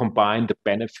combine the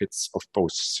benefits of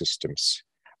both systems.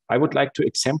 I would like to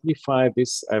exemplify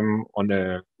this on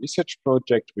a research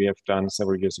project we have done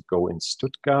several years ago in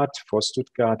Stuttgart, for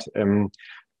Stuttgart,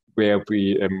 where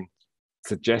we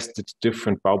suggested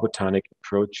different baubotanic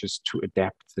approaches to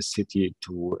adapt the city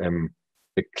to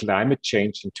the climate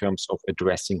change in terms of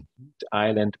addressing heat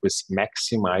island with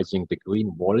maximizing the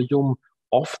green volume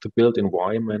of the built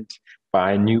environment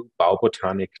by new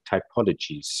baubotanic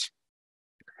typologies.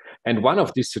 And one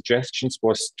of these suggestions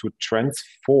was to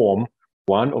transform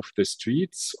one of the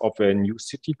streets of a new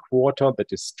city quarter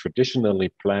that is traditionally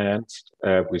planned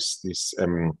with these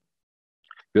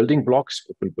building blocks,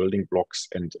 open building blocks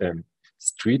and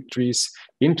street trees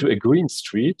into a green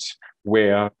street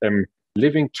where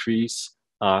living trees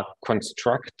are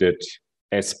constructed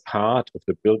as part of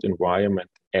the built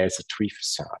environment as a tree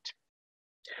facade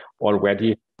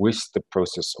already with the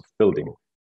process of building.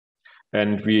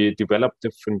 And we developed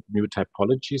different new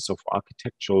typologies of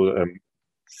architectural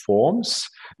forms.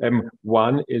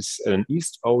 One is an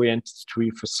east-oriented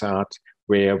tree facade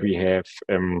where we have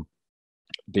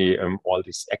all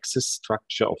this access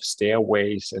structure of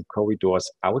stairways and corridors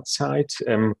outside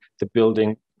the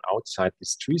building, outside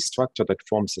this tree structure that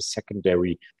forms a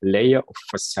secondary layer of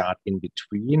facade in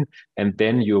between. And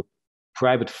then your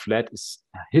private flat is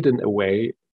hidden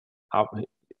away up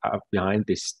behind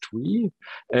this tree.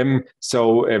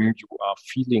 So you are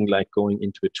feeling like going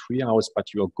into a tree house,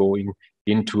 but you are going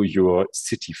into your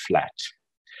city flat.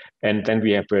 And then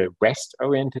we have a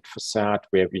west-oriented facade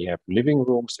where we have living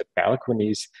rooms and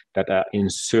balconies that are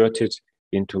inserted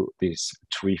into this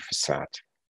tree facade.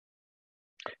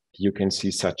 You can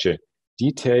see such a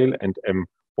detail and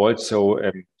also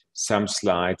some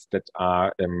slides that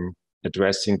are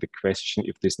addressing the question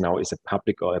if this now is a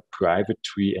public or a private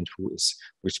tree and who is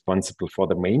responsible for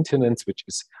the maintenance, which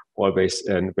is always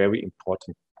a very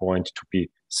important point to be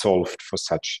solved for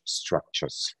such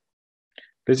structures.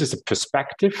 This is a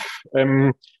perspective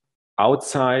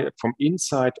outside, from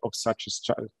inside of such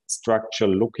a structure,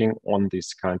 looking on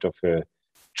this kind of a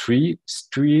tree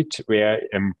street where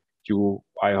you,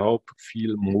 I hope,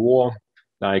 feel more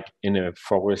like in a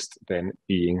forest than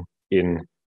being in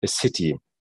a city.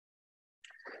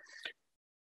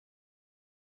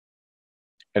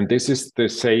 And this is the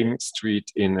same street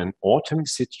in an autumn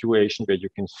situation where you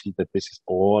can see that this is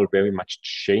all very much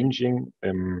changing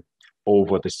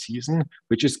over the season,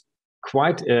 which is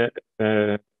quite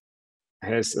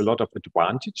has a lot of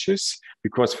advantages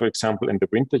because, for example, in the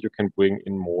winter you can bring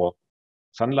in more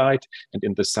sunlight, and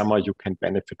in the summer you can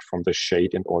benefit from the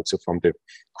shade and also from the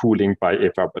cooling by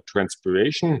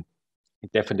evapotranspiration.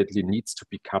 It definitely needs to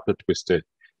be coupled with a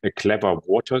clever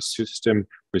water system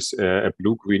with a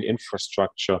blue-green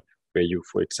infrastructure where you,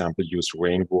 for example, use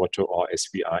rainwater, or as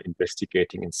we are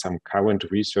investigating in some current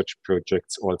research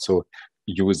projects, also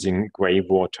using gray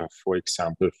water, for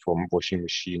example, from washing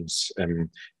machines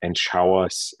and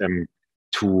showers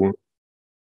to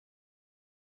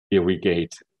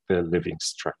irrigate the living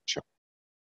structure.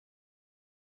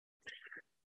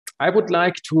 I would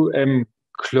like to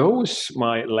close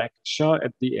my lecture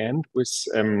at the end with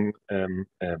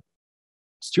a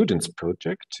students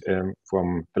project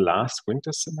from the last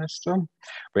winter semester,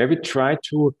 where we try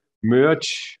to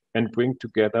merge and bring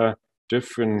together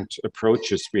different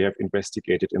approaches we have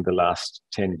investigated in the last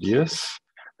 10 years,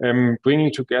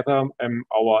 bringing together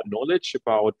our knowledge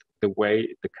about the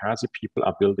way the Kasi people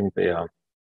are building their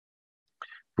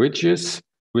bridges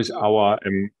with our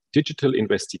digital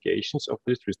investigations of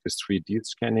this, with the 3D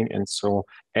scanning and so,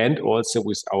 and also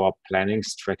with our planning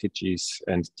strategies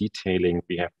and detailing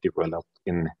we have developed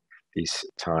in this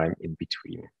time in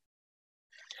between.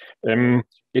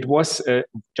 It was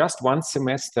just one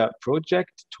semester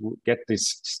project to get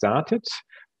this started,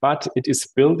 but it is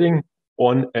building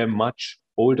on a much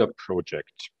older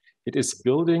project. It is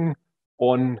building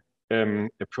on a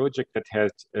project that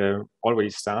had already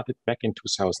started back in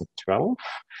 2012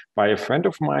 by a friend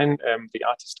of mine, the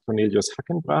artist Cornelius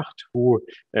Hackenbracht, who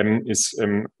is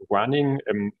running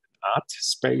an art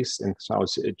space in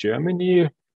South Germany,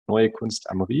 Neue Kunst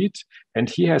am Ried, and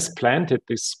he has planted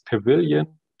this pavilion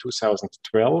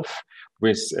 2012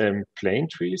 with plane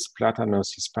trees,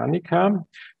 Platanos hispanica,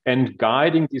 and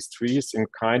guiding these trees in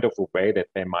kind of a way that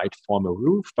they might form a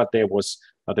roof, but there was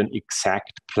not an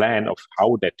exact plan of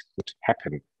how that could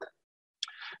happen.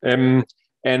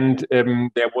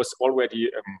 There was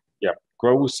already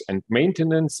growth and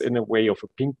maintenance in a way of a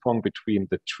ping pong between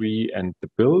the tree and the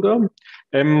builder.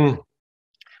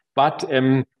 But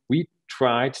we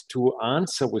tried to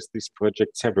answer with this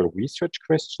project several research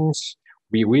questions.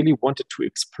 We really wanted to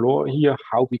explore here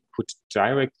how we could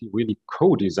directly really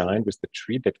co-design with the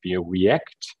tree, that we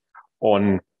react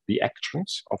on the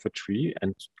actions of a tree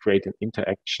and create an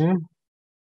interaction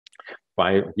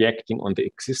by reacting on the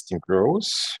existing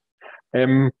growth,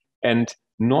 and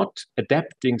not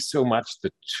adapting so much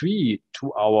the tree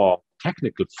to our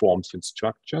technical forms and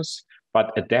structures,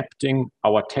 but adapting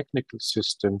our technical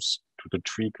systems to the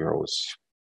tree growth.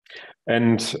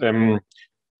 And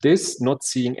this not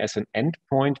seeing as an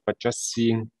endpoint, but just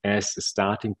seeing as a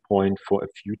starting point for a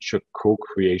future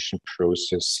co-creation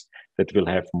process that will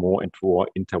have more and more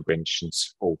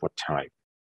interventions over time.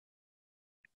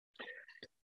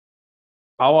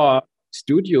 Our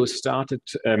studio started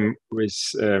with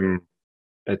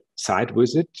a site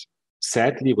visit,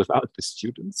 sadly without the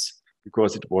students,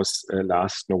 because it was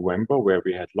last November where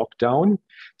we had lockdown.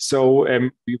 So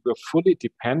we were fully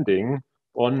depending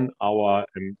on our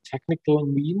technical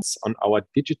means, on our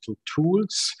digital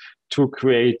tools to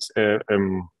create a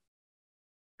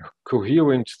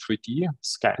coherent 3D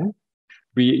scan.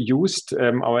 We used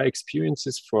our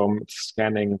experiences from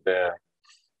scanning the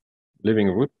living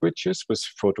root bridges with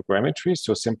photogrammetry,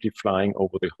 so simply flying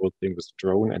over the whole thing with a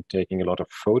drone and taking a lot of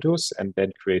photos and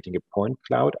then creating a point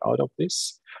cloud out of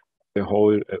this, the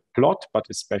whole plot, but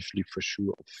especially for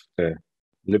sure of the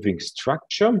living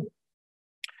structure.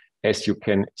 As you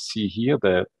can see here,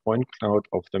 the point cloud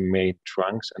of the main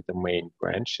trunks and the main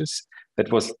branches,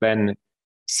 that was then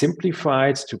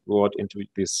simplified to brought into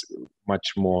this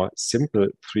much more simple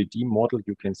 3D model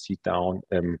you can see down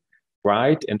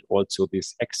right, and also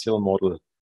this axial model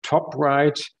top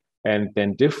right, and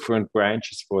then different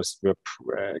branches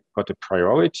got a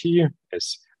priority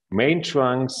as main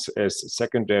trunks, as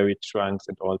secondary trunks,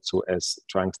 and also as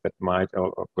trunks that might,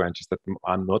 or branches that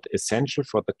are not essential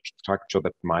for the structure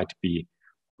that might be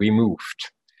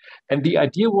removed. And the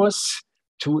idea was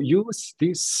to use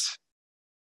this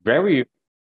very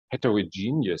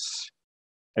heterogeneous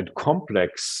and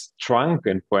complex trunk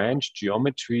and branch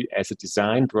geometry as a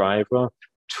design driver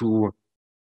to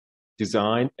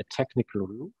design a technical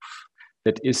roof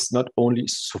that is not only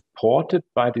supported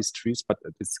by these trees, but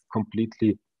that is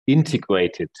completely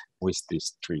integrated with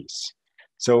these trees.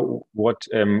 So what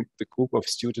the group of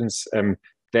students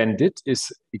then did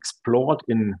is explored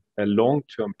in a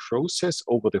long-term process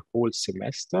over the whole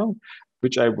semester,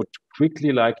 which I would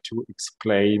quickly like to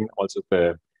explain also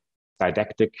the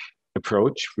didactic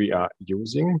approach we are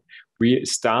using. We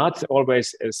start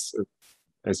always as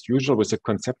usual with a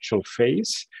conceptual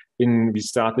phase. We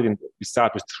start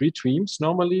with 3 teams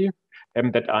normally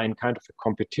that are in kind of a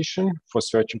competition for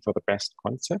searching for the best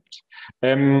concept.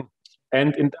 And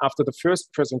after the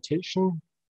first presentation,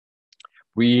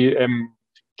 we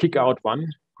kick out one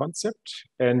concept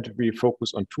and we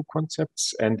focus on 2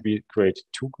 concepts and we create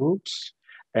 2 groups.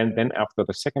 And then after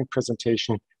the second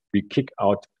presentation, we kick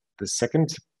out the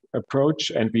second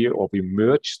approach and we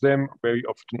merge them very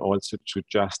often also to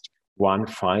just one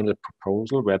final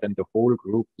proposal where then the whole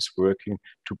group is working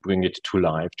to bring it to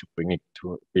life, to bring it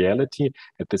to reality.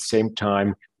 At the same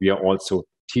time, we are also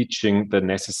teaching the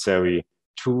necessary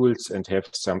tools and have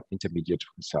some intermediate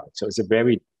results. So it's a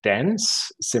very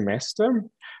dense semester,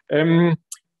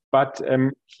 but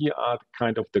here are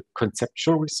kind of the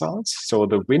conceptual results. So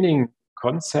the winning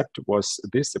concept was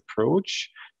this approach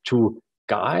to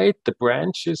guide the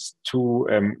branches to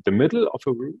the middle of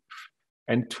a roof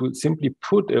and to simply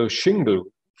put a shingle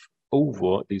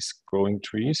over these growing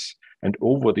trees, and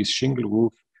over this shingle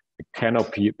roof, the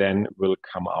canopy then will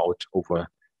come out over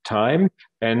time.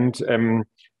 And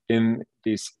in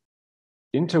this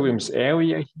interims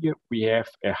area here, we have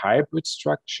a hybrid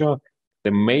structure,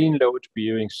 the main load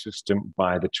bearing system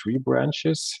by the tree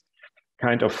branches,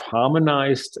 kind of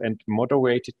harmonized and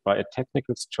moderated by a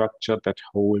technical structure that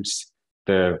holds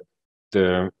the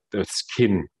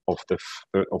skin of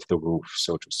the roof,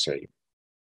 so to say.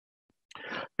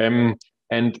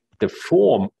 And the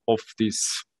form of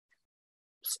this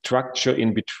structure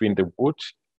in between the wood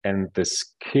and the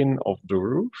skin of the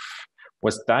roof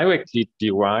was directly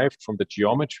derived from the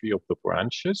geometry of the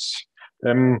branches,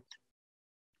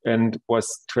 and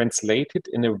was translated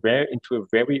into a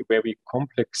very, very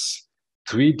complex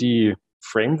 3D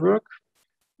framework,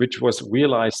 which was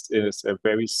realized as a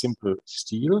very simple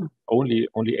steel, only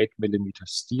 8mm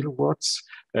steel rods.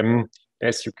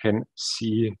 As you can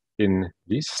see in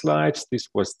these slides, this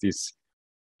was this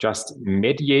just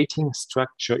mediating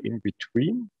structure in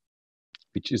between,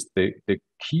 which is the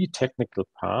key technical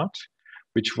part,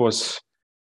 which was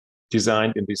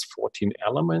designed in these 14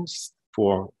 elements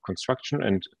for construction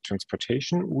and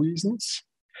transportation reasons.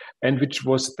 and which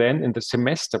was then in the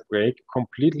semester break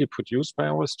completely produced by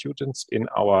our students in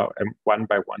our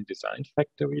one-by-one design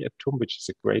factory at TUM, which is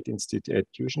a great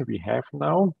institution we have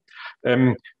now.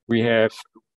 We have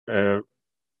the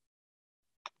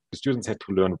students had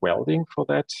to learn welding for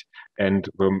that, and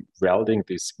were welding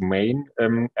these main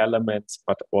elements,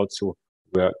 but also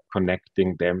were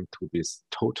connecting them to this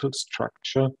total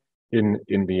structure in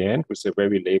the end, with a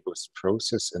very laborious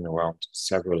process in around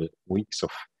several weeks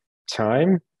of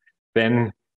time.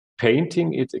 Then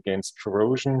painting it against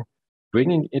corrosion,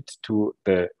 bringing it to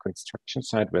the construction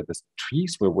site where the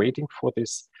trees were waiting for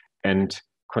this, and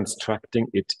constructing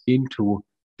it into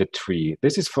the tree.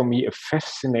 This is for me a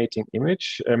fascinating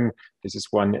image. This is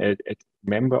one a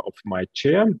member of my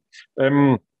chair.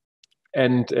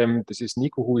 This is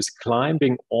Nico, who is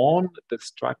climbing on the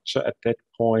structure at that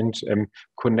point,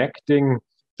 connecting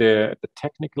the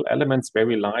technical elements,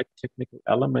 very light technical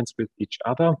elements with each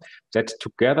other, that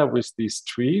together with these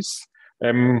trees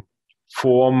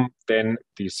form then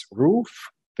this roof.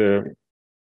 The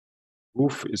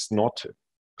roof is not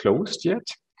closed yet.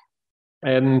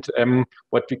 And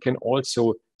what we can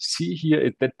also see here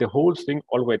is that the whole thing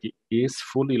already is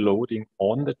fully loading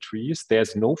on the trees.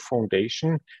 There's no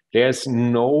foundation. There's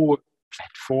no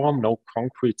platform, no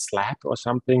concrete slab or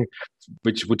something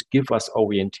which would give us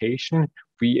orientation.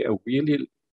 We are really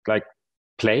like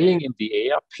playing in the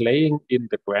air, playing in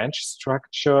the branch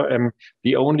structure.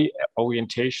 The only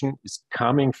orientation is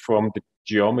coming from the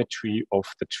geometry of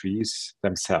the trees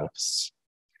themselves.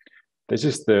 This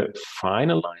is the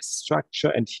finalized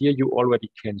structure, and here you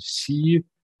already can see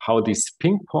how this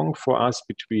ping pong for us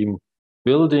between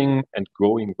building and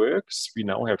growing works. We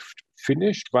now have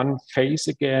finished one phase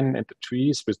again, and the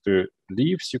trees with the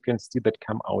leaves, you can see that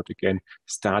come out again,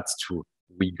 starts to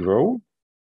regrow.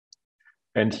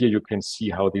 And here you can see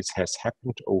how this has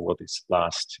happened over this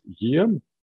last year.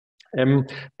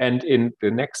 And in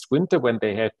the next winter, when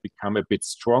they have become a bit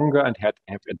stronger and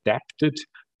have adapted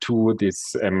to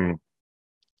this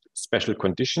special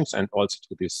conditions and also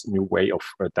to this new way of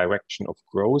direction of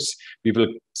growth, we will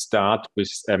start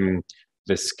with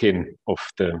the skin of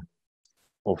the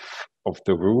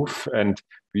roof, and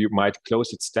we might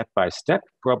close it step by step.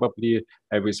 Probably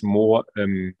with more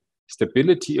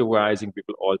stability arising, we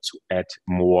will also add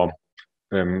more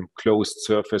closed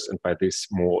surface, and by this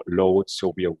more load.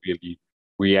 So we are really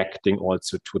reacting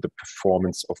also to the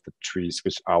performance of the trees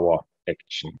with our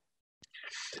action.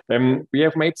 We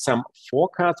have made some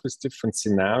forecasts with different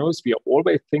scenarios. We are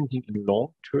always thinking in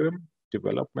long-term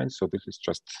development. So this is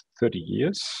just 30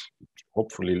 years.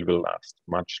 Hopefully it will last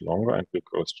much longer and will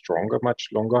grow stronger much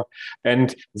longer.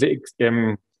 And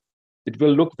it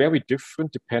will look very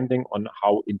different depending on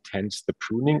how intense the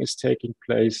pruning is taking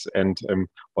place, and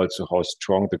also how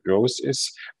strong the growth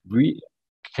is. We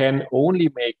can only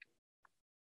make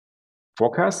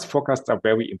forecasts. Forecasts are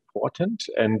very important,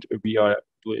 and we are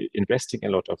investing a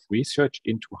lot of research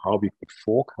into how we could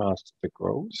forecast the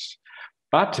growth.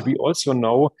 But we also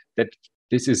know that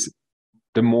this is,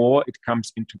 the more it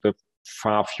comes into the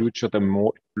far future, the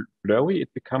more blurry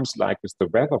it becomes, like with the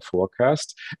weather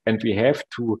forecast. And we have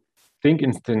to think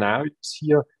in scenarios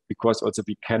here, because also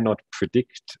we cannot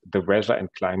predict the weather and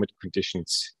climate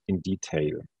conditions in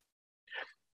detail.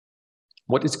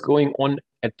 What is going on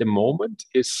at the moment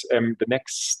is the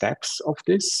next steps of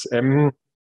this.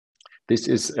 This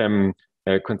is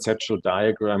a conceptual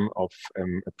diagram of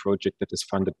a project that is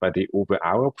funded by the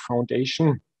Ober-Arup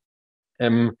Foundation,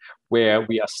 where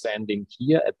we are standing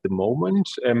here at the moment.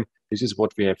 This is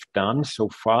what we have done so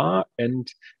far. And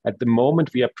at the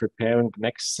moment, we are preparing the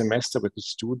next semester with a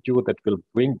studio that will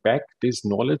bring back this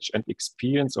knowledge and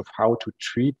experience of how to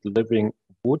treat living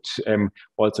wood,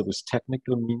 also with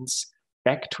technical means,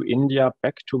 back to India,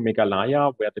 back to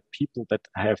Meghalaya, where the people that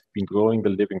have been growing the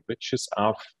living bridges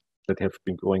are, that have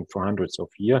been growing for hundreds of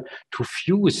years, to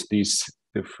fuse these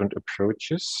different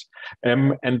approaches,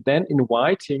 and then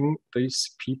inviting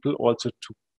these people also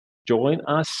to join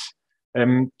us,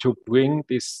 to bring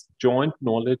this joint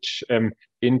knowledge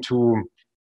into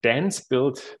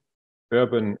dense-built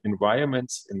urban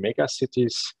environments in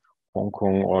megacities, Hong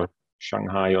Kong or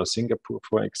Shanghai or Singapore,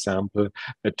 for example,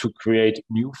 to create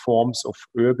new forms of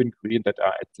urban green that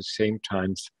are at the same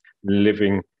time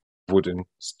living wooden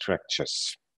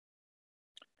structures.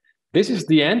 This is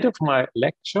the end of my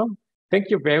lecture. Thank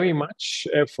you very much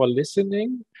for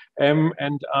listening.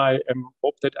 And I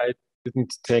hope that I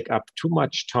didn't take up too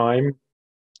much time,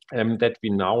 that we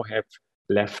now have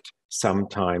left some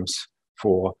times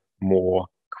for more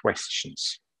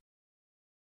questions.